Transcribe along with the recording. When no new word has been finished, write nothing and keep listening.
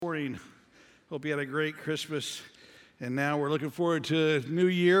morning. Hope you had a great Christmas. And now we're looking forward to New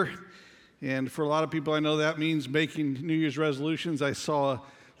Year. And for a lot of people, I know that means making New Year's resolutions. I saw a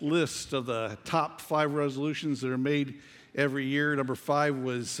list of the top 5 resolutions that are made every year. Number 5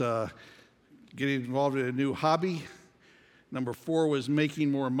 was getting involved in a new hobby. Number 4 was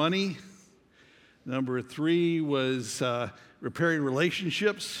making more money. Number 3 was repairing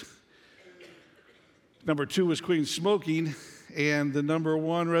relationships. Number 2 was quitting smoking. And the number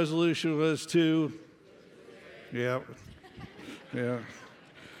 1 resolution was to, yeah.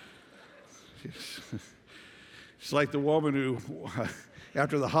 It's like the woman who,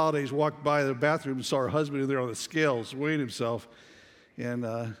 after the holidays, walked by the bathroom and saw her husband in there on the scales weighing himself.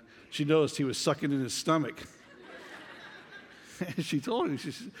 And she noticed he was sucking in his stomach. And she told him,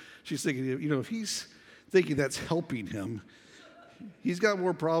 she's thinking, if he's thinking that's helping him, he's got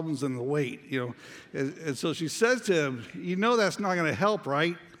more problems than the weight, And so she says to him, that's not going to help,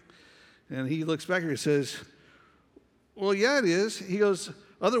 right? And he looks back at her and says, well, yeah, it is. He goes,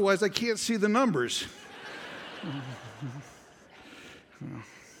 otherwise I can't see the numbers.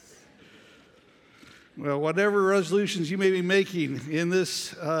 Well, whatever resolutions you may be making in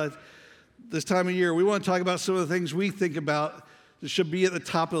this time of year, we want to talk about some of the things we think about that should be at the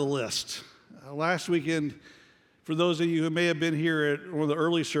top of the list. Last weekend, for those of you who may have been here at one of the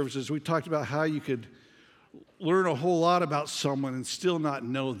early services, we talked about how you could learn a whole lot about someone and still not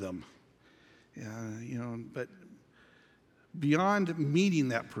know them. But beyond meeting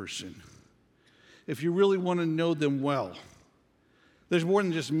that person, if you really want to know them well, there's more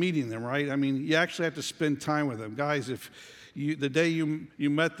than just meeting them, right? I mean, you actually have to spend time with them. Guys, the day you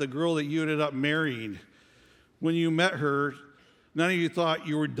met the girl that you ended up marrying, when you met her, none of you thought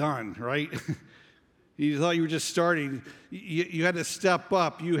you were done, right? You thought you were just starting. You had to step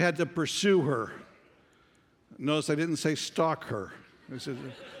up. You had to pursue her. Notice I didn't say stalk her. I said,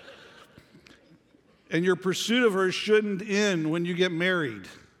 and your pursuit of her shouldn't end when you get married.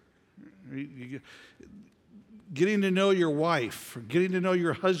 Getting to know your wife, or getting to know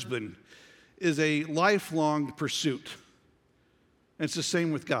your husband is a lifelong pursuit. And it's the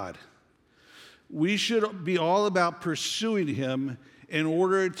same with God. We should be all about pursuing him in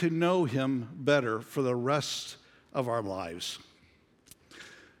order to know him better for the rest of our lives.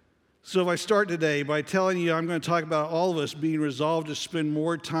 So if I start today by telling you I'm going to talk about all of us being resolved to spend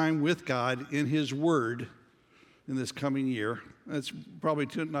more time with God in his word in this coming year, that's probably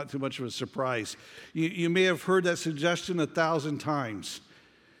not too much of a surprise. You may have heard that suggestion 1,000 times.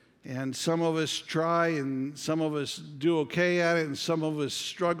 And some of us try, and some of us do okay at it, and some of us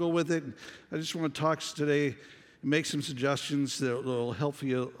struggle with it. I just want to talk today, make some suggestions that will help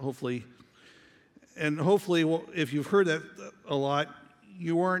you, hopefully. And hopefully, if you've heard that a lot,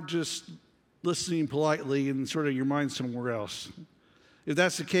 you aren't just listening politely and sort of your mind somewhere else. If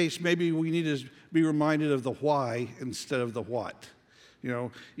that's the case, maybe we need to be reminded of the why instead of the what.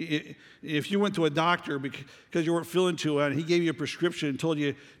 If you went to a doctor because you weren't feeling too well and he gave you a prescription and told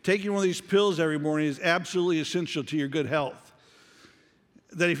you taking one of these pills every morning is absolutely essential to your good health,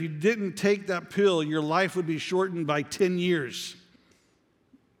 that if you didn't take that pill, your life would be shortened by 10 years.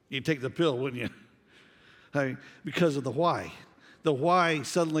 You'd take the pill, wouldn't you? Because of the why. The why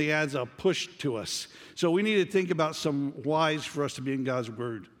suddenly adds a push to us. So we need to think about some whys for us to be in God's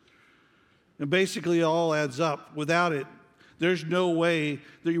word. And basically it all adds up. Without it, there's no way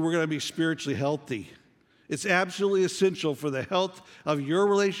that we're going to be spiritually healthy. It's absolutely essential for the health of your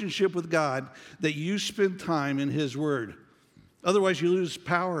relationship with God that you spend time in his word. Otherwise, you lose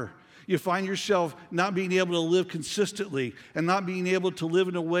power. You find yourself not being able to live consistently and not being able to live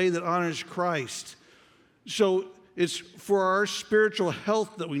in a way that honors Christ. So it's for our spiritual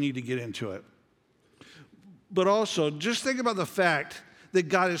health that we need to get into it. But also, just think about the fact that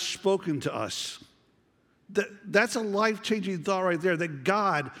God has spoken to us. That's a life-changing thought right there, that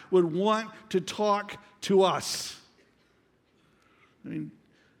God would want to talk to us. I mean,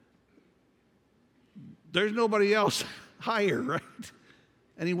 there's nobody else higher, right?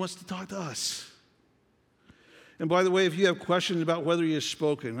 And he wants to talk to us. And by the way, if you have questions about whether he has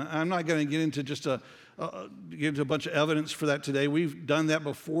spoken, I'm not going to get into just get into a bunch of evidence for that today. We've done that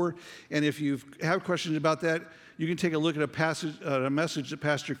before. And if you have questions about that, you can take a look at a message that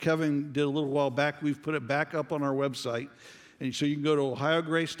Pastor Kevin did a little while back. We've put it back up on our website. And so you can go to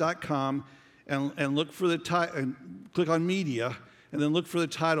ohiograce.com and look for the title, and click on media, and then look for the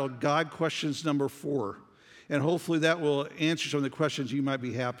title, God Questions Number 4. And hopefully that will answer some of the questions you might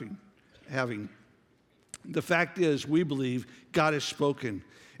be having. The fact is, we believe God has spoken.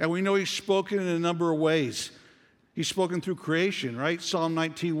 And we know he's spoken in a number of ways. He's spoken through creation, right? Psalm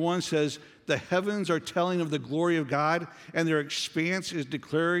 19:1 says, the heavens are telling of the glory of God, and their expanse is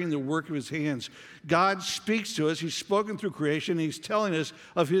declaring the work of his hands. God speaks to us. He's spoken through creation. He's telling us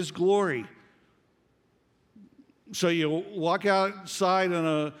of his glory. So you walk outside on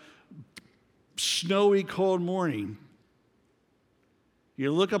a snowy, cold morning.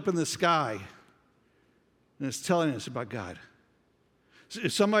 You look up in the sky, and it's telling us about God.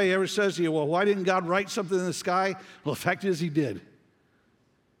 If somebody ever says to you, well, why didn't God write something in the sky? Well, the fact is he did.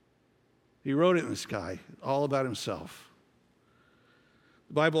 He wrote it in the sky, all about himself.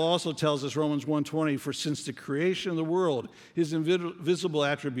 The Bible also tells us, Romans 1:20, for since the creation of the world, his invisible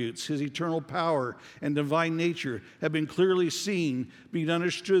attributes, his eternal power and divine nature have been clearly seen, being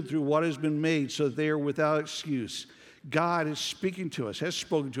understood through what has been made, so that they are without excuse. God is speaking to us, has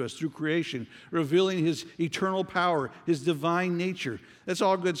spoken to us through creation, revealing his eternal power, his divine nature. That's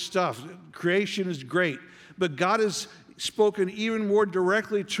all good stuff. Creation is great. But God has spoken even more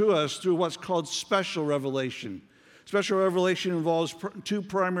directly to us through what's called special revelation. Special revelation involves two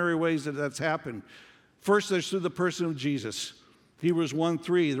primary ways that that's happened. First, there's through the person of Jesus. Hebrews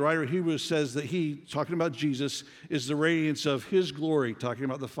 1:3, the writer of Hebrews says that he, talking about Jesus, is the radiance of his glory, talking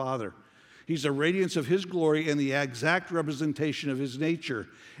about the Father. He's the radiance of his glory and the exact representation of his nature,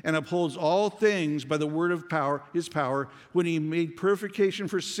 and upholds all things by the word of power, his power. When he made purification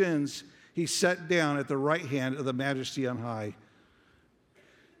for sins, he sat down at the right hand of the Majesty on high.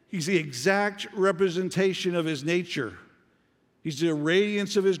 He's the exact representation of his nature. He's the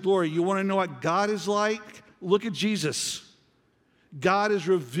radiance of his glory. You want to know what God is like? Look at Jesus. God has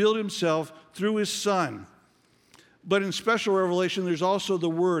revealed himself through his Son. But in special revelation, there's also the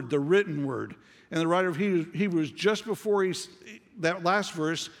word, the written word. And the writer of Hebrews, just before that last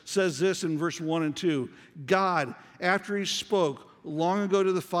verse, says this in verse 1 and 2. God, after he spoke long ago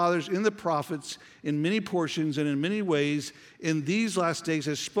to the fathers in the prophets, in many portions and in many ways, in these last days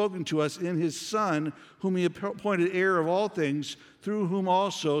has spoken to us in his Son, whom he appointed heir of all things, through whom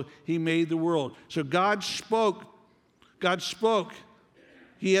also he made the world. So God spoke. God spoke.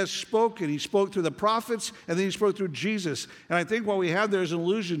 He has spoken. He spoke through the prophets, and then he spoke through Jesus. And I think what we have there is an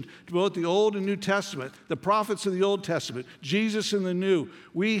allusion to both the Old and New Testament, the prophets of the Old Testament, Jesus in the New.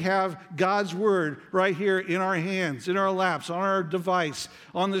 We have God's word right here in our hands, in our laps, on our device,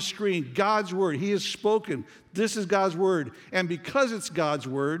 on the screen. God's word. He has spoken. This is God's word. And because it's God's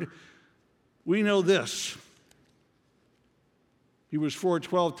word, we know this. Hebrews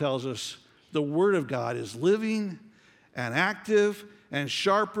 4:12 tells us the word of God is living and active and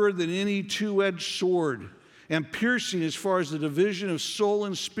sharper than any two-edged sword, and piercing as far as the division of soul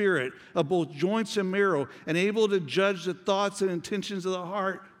and spirit, of both joints and marrow, and able to judge the thoughts and intentions of the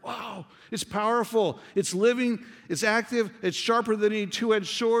heart. Wow, it's powerful. It's living, it's active, it's sharper than any two-edged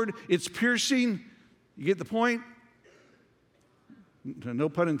sword, it's piercing. You get the point? No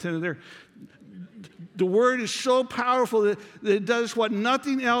pun intended there. The word is so powerful that it does what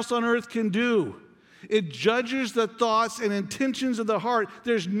nothing else on earth can do. It judges the thoughts and intentions of the heart.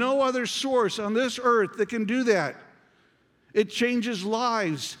 There's no other source on this earth that can do that. It changes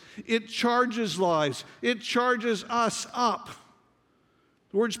lives. It charges lives. It charges us up.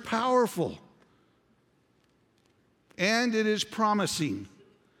 The word's powerful. And it is promising.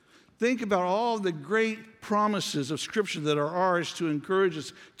 Think about all the great promises of Scripture that are ours to encourage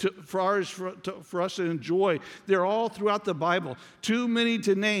us, for us to enjoy. They're all throughout the Bible. Too many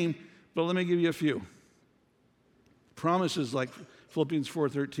to name, but let me give you a few. Promises like Philippians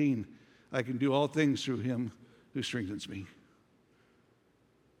 4:13, I can do all things through him who strengthens me.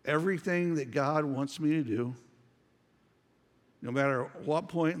 Everything that God wants me to do, no matter what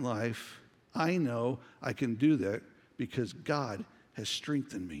point in life, I know I can do that because God has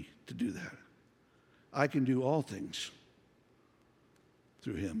strengthened me to do that. I can do all things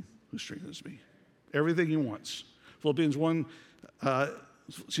through him who strengthens me. Everything he wants. Philippians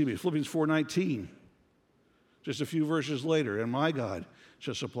 4:19. Just a few verses later, and my God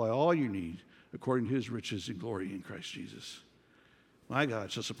shall supply all your need according to his riches and glory in Christ Jesus. My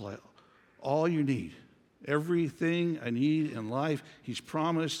God shall supply all your need. Everything I need in life, he's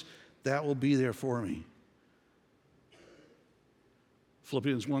promised that will be there for me.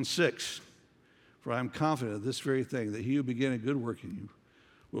 Philippians 1:6, for I am confident of this very thing, that he who began a good work in you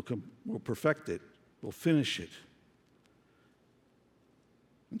will perfect it, will finish it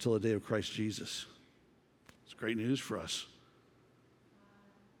until the day of Christ Jesus. It's great news for us.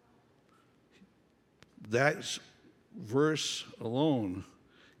 That verse alone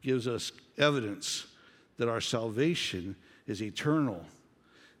gives us evidence that our salvation is eternal,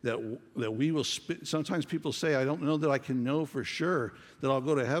 that we will sometimes people say, I don't know that I can know for sure that I'll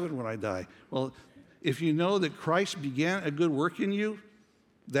go to heaven when I die. Well, if you know that Christ began a good work in you,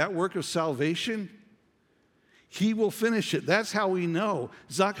 that work of salvation, he will finish it. That's how we know.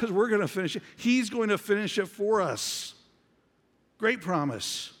 It's not because we're going to finish it. He's going to finish it for us. Great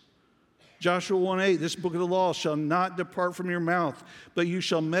promise. Joshua 1:8, this book of the law shall not depart from your mouth, but you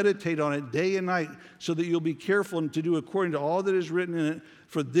shall meditate on it day and night, so that you'll be careful to do according to all that is written in it,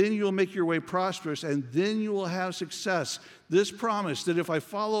 for then you will make your way prosperous, and then you will have success. This promise that if I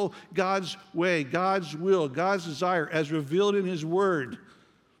follow God's way, God's will, God's desire, as revealed in his word,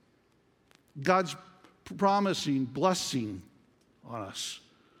 God's promising blessing on us.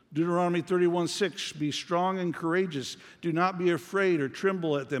 Deuteronomy 31:6, be strong and courageous. Do not be afraid or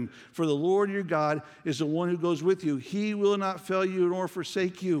tremble at them, for the Lord your God is the one who goes with you. He will not fail you nor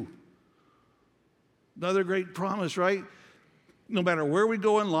forsake you. Another great promise, right? No matter where we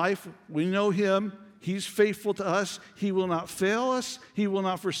go in life, we know him. He's faithful to us. He will not fail us. He will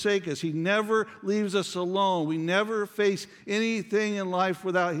not forsake us. He never leaves us alone. We never face anything in life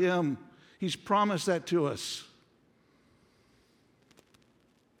without him. He's promised that to us.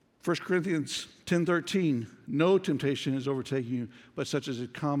 1 Corinthians 10:13, no temptation is overtaking you, but such as is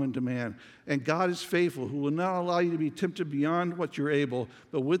common to man. And God is faithful, who will not allow you to be tempted beyond what you're able,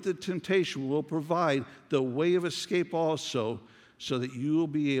 but with the temptation will provide the way of escape also, so that you will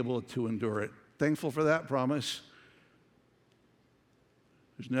be able to endure it. Thankful for that promise.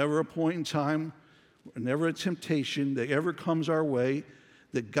 There's never a point in time, never a temptation that ever comes our way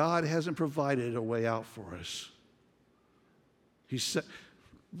that God hasn't provided a way out for us. He said,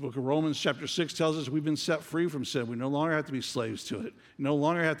 the book of Romans chapter 6 tells us we've been set free from sin. We no longer have to be slaves to it. No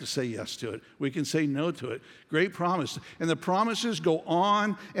longer have to say yes to it. We can say no to it. Great promise. And the promises go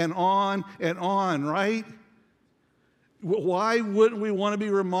on and on and on, right? Why wouldn't we want to be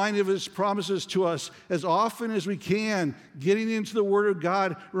reminded of his promises to us as often as we can? Getting into the Word of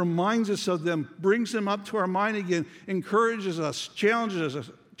God reminds us of them, brings them up to our mind again, encourages us, challenges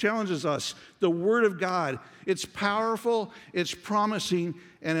us. The Word of God, it's powerful, it's promising,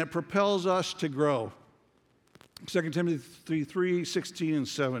 and it propels us to grow. 2 Timothy 3:16 and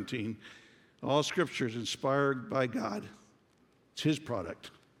 17. All Scripture is inspired by God. It's his product.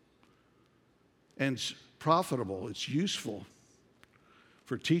 And it's profitable, it's useful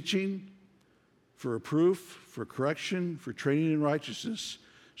for teaching, for reproof, for correction, for training in righteousness,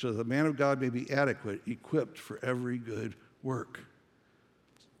 so that the man of God may be adequate, equipped for every good work.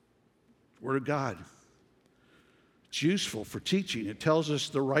 Word of God. It's useful for teaching. It tells us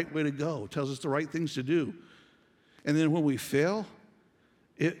the right way to go. It tells us the right things to do. And then when we fail,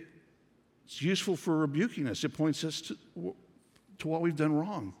 it's useful for rebuking us. It points us to what we've done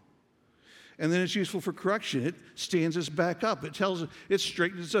wrong. And then it's useful for correction. It stands us back up. It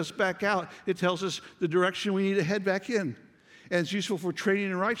straightens us back out. It tells us the direction we need to head back in. And it's useful for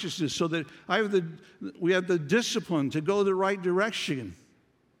training in righteousness, so that we have the discipline to go the right direction,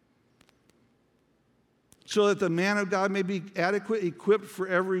 so that the man of God may be adequate, equipped for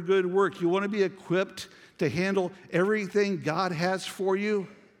every good work. You want to be equipped to handle everything God has for you?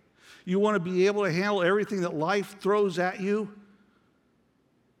 You want to be able to handle everything that life throws at you?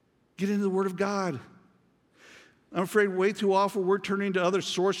 Get into the Word of God. I'm afraid way too often we're turning to other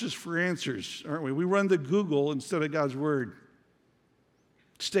sources for answers, aren't we? We run to Google instead of God's Word.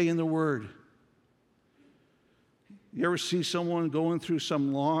 Stay in the Word. You ever see someone going through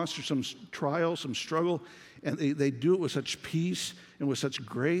some loss or some trial, some struggle, and they do it with such peace and with such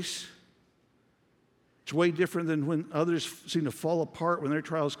grace? It's way different than when others seem to fall apart when their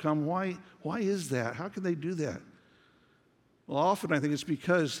trials come. Why is that? How can they do that? Well, often I think it's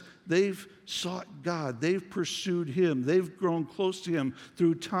because they've sought God. They've pursued him. They've grown close to him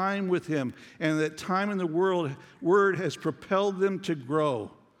through time with him. And that time in the Word has propelled them to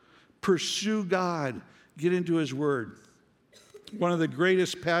grow. Pursue God. Get into his Word. One of the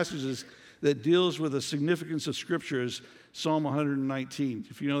greatest passages that deals with the significance of Scripture is Psalm 119.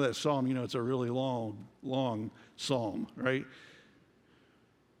 If you know that psalm, you know it's a really long psalm, right?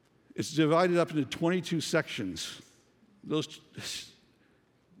 It's divided up into 22 sections. Those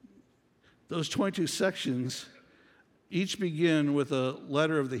 22 sections each begin with a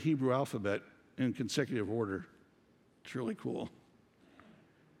letter of the Hebrew alphabet in consecutive order. It's really cool.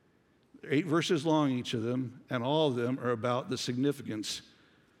 8 verses long, each of them, and all of them are about the significance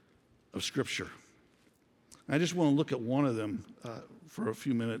of Scripture. I just want to look at one of them for a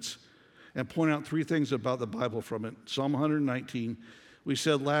few minutes and point out 3 things about the Bible from it. Psalm 119, we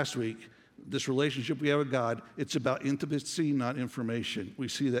said last week, this relationship we have with God, it's about intimacy, not information. We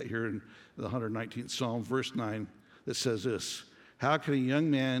see that here in the 119th Psalm, verse 9, that says this: how can a young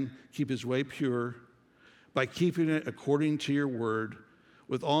man keep his way pure? By keeping it according to your word.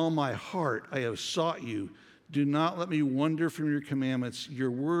 With all my heart I have sought you. Do not let me wander from your commandments.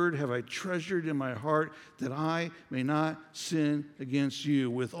 Your word have I treasured in my heart, that I may not sin against you.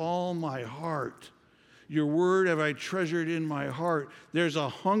 With all my heart, your word have I treasured in my heart. There's a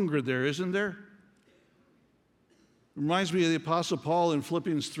hunger there, isn't there? Reminds me of the Apostle Paul in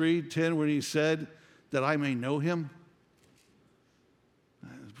Philippians 3:10 when he said, that I may know him.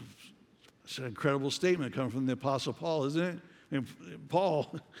 It's an incredible statement coming from the Apostle Paul, isn't it? And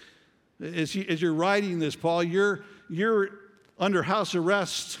Paul, as you're writing this, Paul, you're under house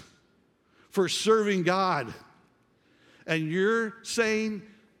arrest for serving God. And you're saying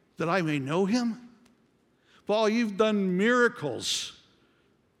that I may know him? Paul, you've done miracles.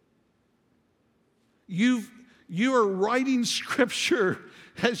 You are writing scripture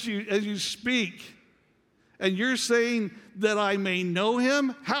as you speak. And you're saying that I may know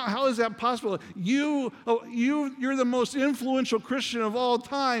him? How is that possible? You're the most influential Christian of all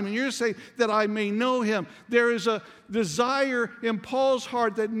time, and you're saying that I may know him. There is a desire in Paul's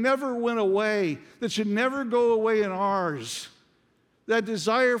heart that never went away, that should never go away in ours. That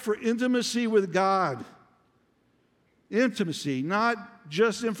desire for intimacy with God. Intimacy, not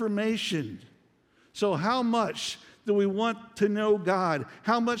just information. So how much do we want to know God?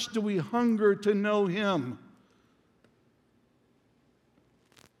 How much do we hunger to know him?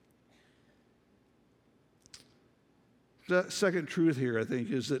 The second truth here, I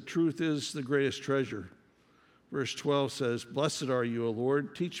think, is that truth is the greatest treasure. Verse 12 says, Blessed are you, O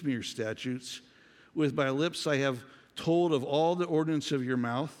Lord, teach me your statutes. With my lips I have told of all the ordinance of your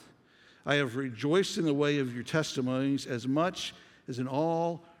mouth. I have rejoiced in the way of your testimonies as much as in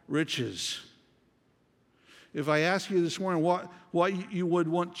all riches. If I ask you this morning what you would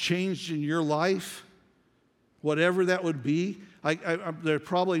want changed in your life, whatever that would be, there are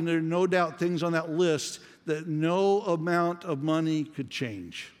probably no doubt things on that list that no amount of money could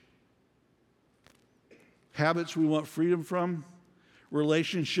change. Habits we want freedom from,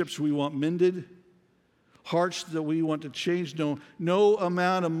 relationships we want mended, hearts that we want to change. No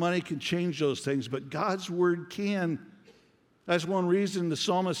amount of money can change those things, but God's word can. That's one reason the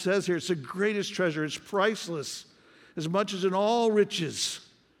psalmist says here, it's the greatest treasure. It's priceless, as much as in all riches.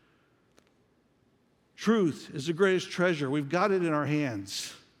 Truth is the greatest treasure. We've got it in our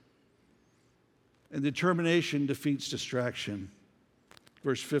hands. And determination defeats distraction.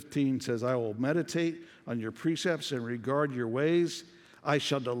 Verse 15 says, I will meditate on your precepts and regard your ways. I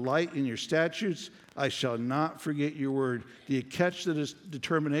shall delight in your statutes. I shall not forget your word. Do you catch the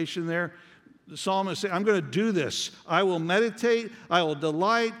determination there? The psalmist says, I'm going to do this. I will meditate. I will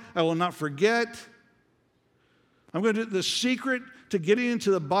delight. I will not forget. I'm going to do the secret to getting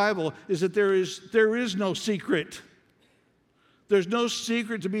into the Bible is that there is no secret. There's no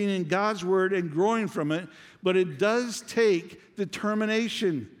secret to being in God's word and growing from it, but it does take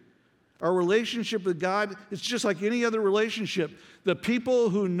determination. Our relationship with God, it's just like any other relationship. The people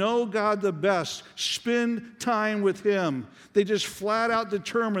who know God the best spend time with him. They just flat out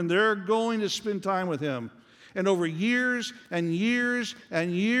determine they're going to spend time with him. And over years and years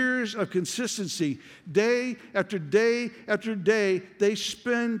and years of consistency, day after day after day, they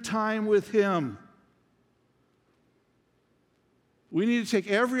spend time with him. We need to take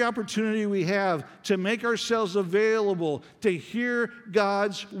every opportunity we have to make ourselves available to hear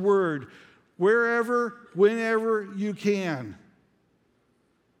God's word wherever, whenever you can.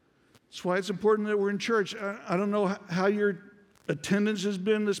 That's why it's important that we're in church. I don't know how your attendance has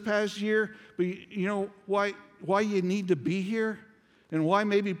been this past year, but you know why you need to be here and why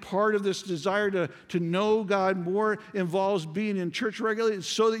maybe part of this desire to know God more involves being in church regularly. It's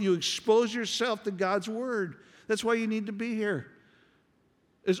so that you expose yourself to God's word. That's why you need to be here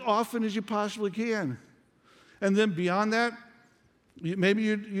as often as you possibly can. And then beyond that, maybe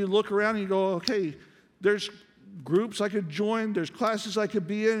you look around and you go, okay, there's groups I could join, there's classes I could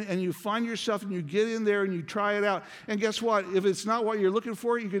be in, and you find yourself and you get in there and you try it out. And guess what? If it's not what you're looking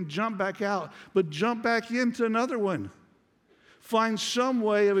for, you can jump back out, but jump back into another one. Find some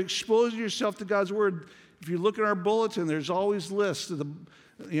way of exposing yourself to God's word. If you look at our bulletin, there's always lists of the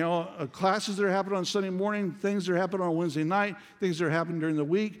classes that are happening on Sunday morning, things that are happening on Wednesday night, things that are happening during the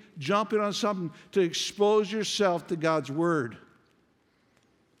week. Jump in on something to expose yourself to God's word.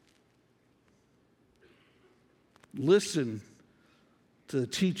 Listen to the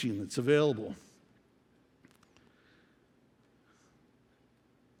teaching that's available.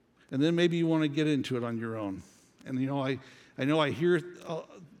 And then maybe you want to get into it on your own. And I know I hear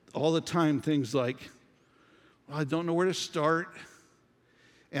all the time things like, well, I don't know where to start,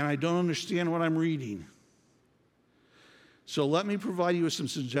 and I don't understand what I'm reading. So let me provide you with some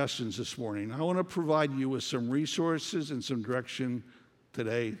suggestions this morning. I want to provide you with some resources and some direction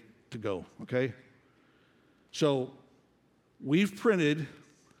today to go, okay? So we've printed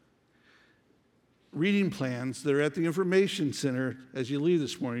reading plans that are at the information center as you leave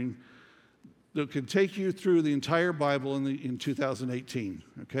this morning that can take you through the entire Bible in 2018,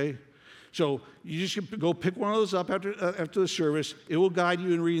 okay? So you just go pick one of those up after the service. It will guide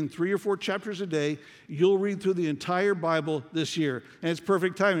you in reading 3 or 4 chapters a day. You'll read through the entire Bible this year. And it's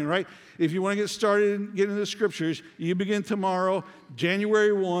perfect timing, right? If you want to get started and get into the scriptures, you begin tomorrow,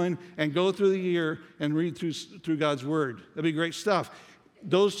 January 1, and go through the year and read through God's Word. That'd be great stuff.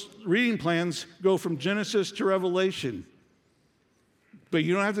 Those reading plans go from Genesis to Revelation. But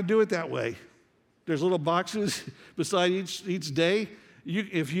you don't have to do it that way. There's little boxes beside each day.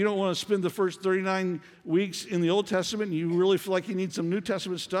 If you don't want to spend the first 39 weeks in the Old Testament and you really feel like you need some New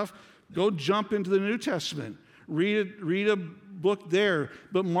Testament stuff, go jump into the New Testament. Read a book there,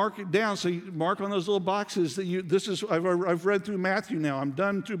 but mark it down. So you mark on those little boxes that I've read through Matthew now. I'm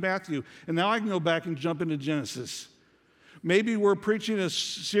done through Matthew. And now I can go back and jump into Genesis. Maybe we're preaching a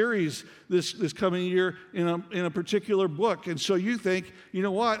series this coming year in a particular book. And so you think, you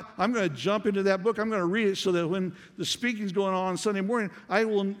know what? I'm going to jump into that book. I'm going to read it so that when the speaking's going on Sunday morning, I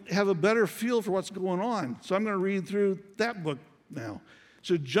will have a better feel for what's going on. So I'm going to read through that book now.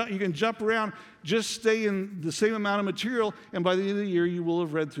 So you can jump around, just stay in the same amount of material, and by the end of the year, you will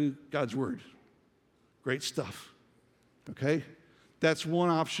have read through God's Word. Great stuff. Okay? That's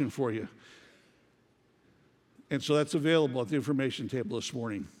one option for you. And so that's available at the information table this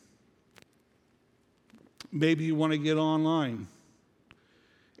morning. Maybe you want to get online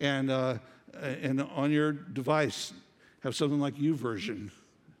and on your device have something like YouVersion.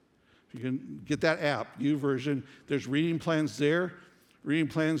 You can get that app, YouVersion. There's reading plans there. Reading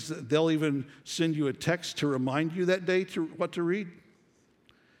plans, they'll even send you a text to remind you that day what to read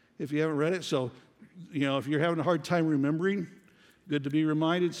if you haven't read it. So, if you're having a hard time remembering, good to be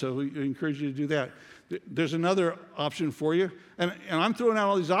reminded. So we encourage you to do that. There's another option for you. And I'm throwing out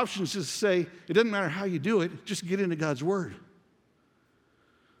all these options just to say it doesn't matter how you do it, just get into God's Word.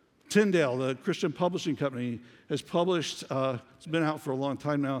 Tyndale, the Christian publishing company, has published, it's been out for a long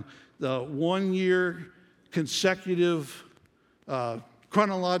time now, the 1-year consecutive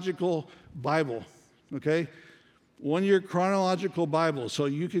chronological Bible, okay? 1-year chronological Bible. So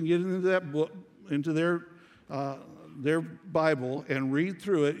you can get into that book, into their Bible and read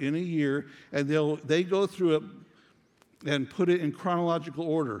through it in a year, and they go through it and put it in chronological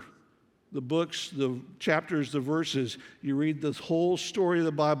order. The books, the chapters, the verses, you read the whole story of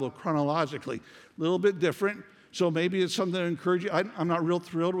the Bible chronologically. A little bit different, so maybe it's something to encourage you. I'm not real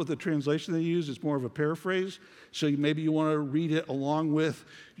thrilled with the translation they use. It's more of a paraphrase, so maybe you want to read it along with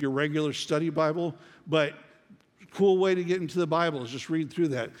your regular study Bible, but cool way to get into the Bible is just read through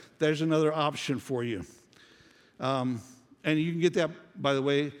that. There's another option for you. And you can get that, by the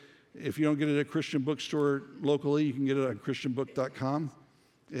way, if you don't get it at a Christian bookstore locally, you can get it on christianbook.com.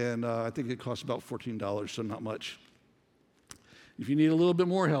 And I think it costs about $14, so not much. If you need a little bit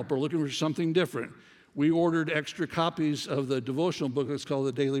more help or looking for something different, we ordered extra copies of the devotional book that's called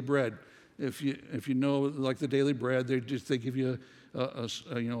The Daily Bread. If you know, like The Daily Bread, they give you a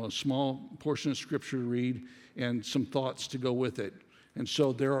small portion of Scripture to read and some thoughts to go with it. And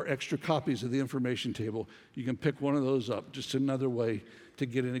so there are extra copies of the information table. You can pick one of those up, just another way to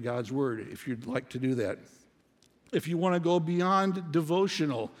get into God's Word if you'd like to do that. If you want to go beyond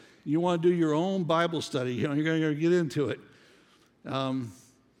devotional, you want to do your own Bible study, you're going to get into it.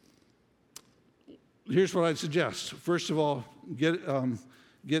 Here's what I'd suggest. First of all,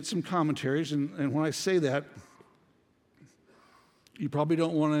 get some commentaries. And when I say that, you probably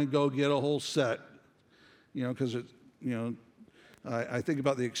don't want to go get a whole set, because I think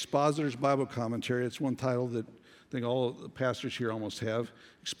about the Expositor's Bible Commentary. It's one title that I think all the pastors here almost have.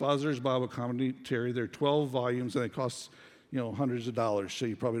 Expositor's Bible Commentary. They're 12 volumes, and they cost, hundreds of dollars, so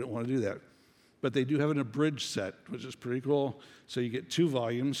you probably don't want to do that. But they do have an abridged set, which is pretty cool. So you get 2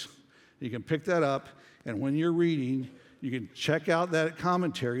 volumes. You can pick that up, and when you're reading, you can check out that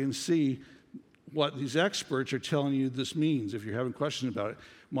commentary and see what these experts are telling you this means if you're having questions about it.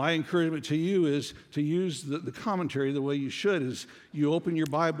 My encouragement to you is to use the commentary the way you should. Is you open your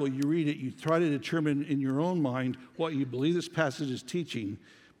Bible, you read it, you try to determine in your own mind what you believe this passage is teaching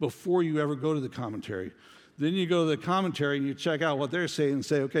before you ever go to the commentary. Then you go to the commentary and you check out what they're saying and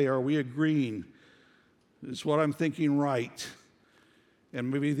say, okay, are we agreeing? Is what I'm thinking right? And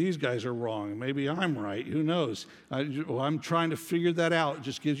maybe these guys are wrong. Maybe I'm right. Who knows? I'm trying to figure that out. It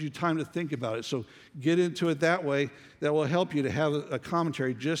just gives you time to think about it. So get into it that way. That will help you to have a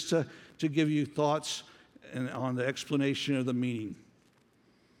commentary just to give you thoughts on the explanation of the meaning.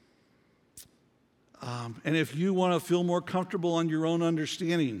 And if you want to feel more comfortable on your own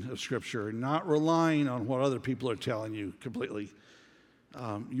understanding of Scripture and not relying on what other people are telling you completely,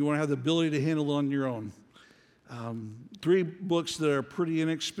 you want to have the ability to handle it on your own. 3 books that are pretty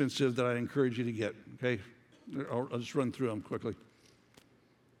inexpensive that I encourage you to get, okay? I'll just run through them quickly.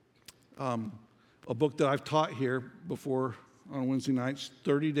 A book that I've taught here before on Wednesday nights,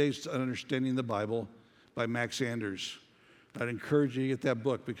 30 Days to Understanding the Bible by Max Anders. I'd encourage you to get that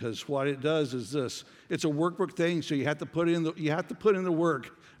book because what it does is this. It's a workbook thing, so you have to put in the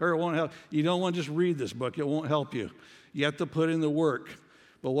work or it won't help. You don't want to just read this book. It won't help you. You have to put in the work.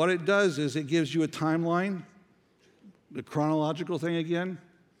 But what it does is it gives you a timeline, the chronological thing again.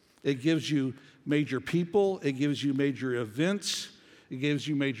 It gives you major people. It gives you major events. It gives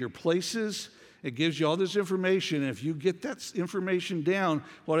you major places. It gives you all this information. And if you get that information down,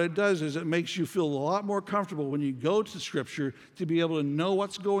 what it does is it makes you feel a lot more comfortable when you go to Scripture to be able to know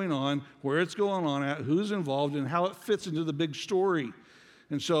what's going on, where it's going on at, who's involved, and how it fits into the big story.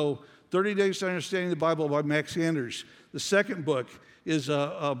 And so 30 Days to Understanding the Bible by Max Anders. The second book is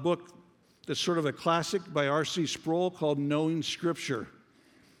a book that's sort of a classic by R.C. Sproul called Knowing Scripture.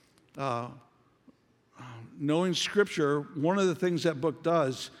 Knowing Scripture, one of the things that book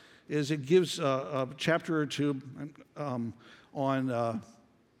does is it gives a chapter or two on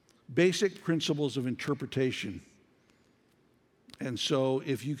basic principles of interpretation. And so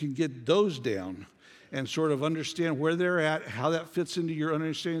if you can get those down and sort of understand where they're at, how that fits into your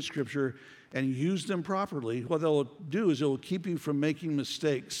understanding of Scripture, and use them properly, what they'll do is it will keep you from making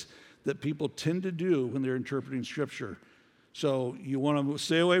mistakes that people tend to do when they're interpreting Scripture. So you want to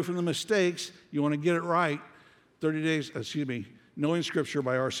stay away from the mistakes. You want to get it right. Knowing Scripture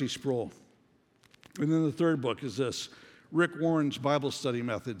by R.C. Sproul. And then the third book is this, Rick Warren's Bible Study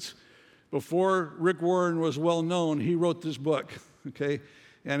Methods. Before Rick Warren was well known, he wrote this book, okay?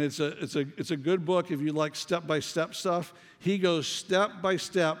 And it's a good book if you like step-by-step stuff. He goes step by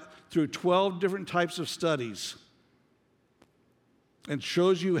step through 12 different types of studies and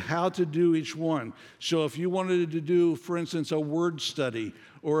shows you how to do each one. So if you wanted to do, for instance, a word study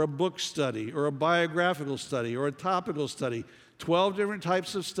or a book study or a biographical study or a topical study, 12 different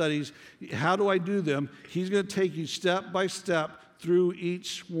types of studies, how do I do them? He's going to take you step by step through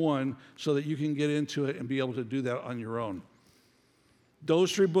each one so that you can get into it and be able to do that on your own.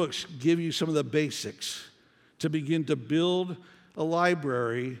 Those 3 books give you some of the basics to begin to build a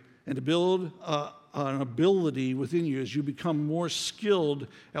library and to build an ability within you as you become more skilled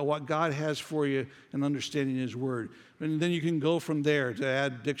at what God has for you and understanding His Word. And then you can go from there to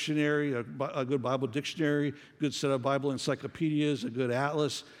add dictionary, a good Bible dictionary, good set of Bible encyclopedias, a good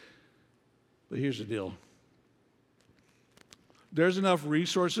atlas. But here's the deal. There's enough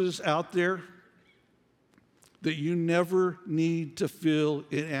resources out there that you never need to feel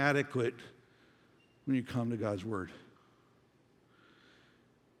inadequate when you come to God's Word.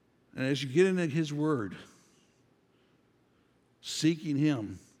 And as you get into His Word, seeking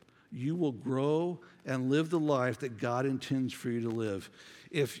Him, you will grow and live the life that God intends for you to live.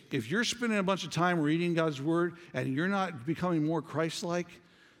 If you're spending a bunch of time reading God's Word and you're not becoming more Christ-like,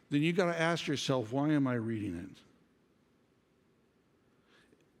 then you've got to ask yourself, why am I reading it?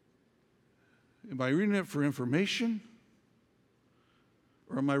 Am I reading it for information?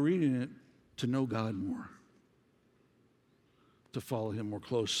 Or am I reading it to know God more? To follow Him more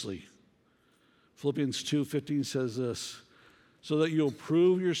closely. Philippians 2:15 says this, so that you'll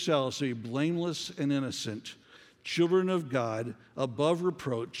prove yourselves to be blameless and innocent, children of God, above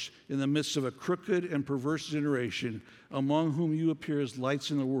reproach, in the midst of a crooked and perverse generation, among whom you appear as lights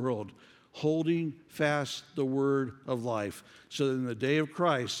in the world, holding fast the word of life, so that in the day of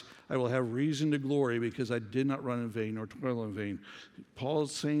Christ I will have reason to glory, because I did not run in vain nor toil in vain. Paul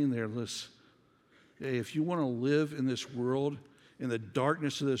is saying there, listen, hey, if you want to live in this world, in the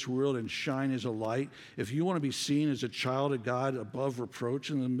darkness of this world, and shine as a light, if you want to be seen as a child of God above reproach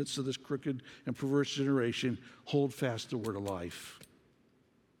in the midst of this crooked and perverse generation, hold fast the word of life.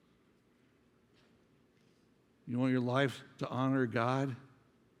 You want your life to honor God?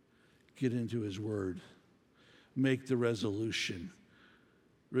 Get into His Word. Make the resolution.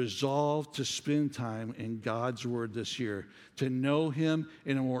 Resolve to spend time in God's Word this year, to know Him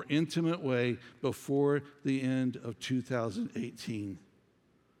in a more intimate way before the end of 2018.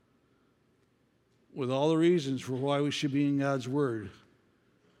 With all the reasons for why we should be in God's Word,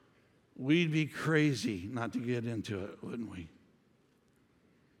 we'd be crazy not to get into it, wouldn't we?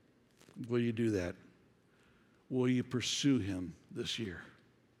 Will you do that? Will you pursue Him this year?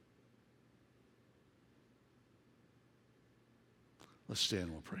 Let's stand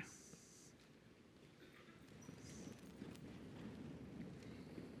and we'll pray.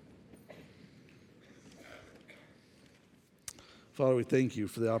 Father, we thank you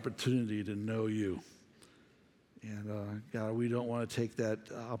for the opportunity to know you. And God, we don't want to take that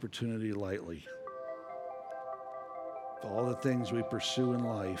opportunity lightly. For all the things we pursue in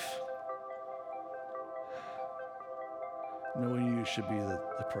life, knowing you should be the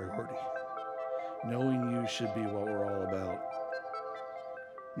priority. Knowing you should be what we're all about.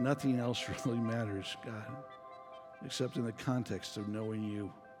 Nothing else really matters, God, except in the context of knowing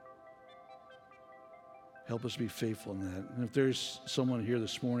you. Help us be faithful in that. And if there's someone here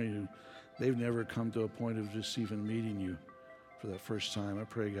this morning who they've never come to a point of just even meeting you for that first time, I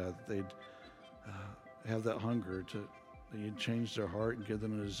pray, God, that they'd have that hunger that you'd change their heart and give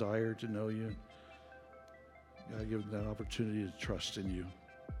them a desire to know you. God, give them that opportunity to trust in you.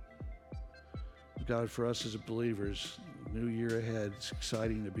 God, for us as believers, new year ahead, it's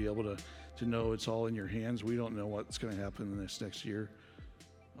exciting to be able to know it's all in your hands. We don't know what's going to happen in this next year.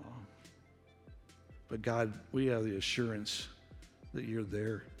 But God, we have the assurance that you're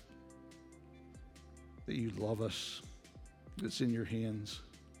there, that you love us, it's in your hands,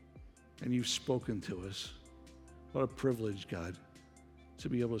 and you've spoken to us. What a privilege, God, to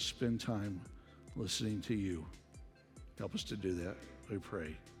be able to spend time listening to you. Help us to do that, we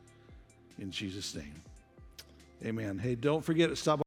pray. In Jesus' name, amen. Hey, don't forget to stop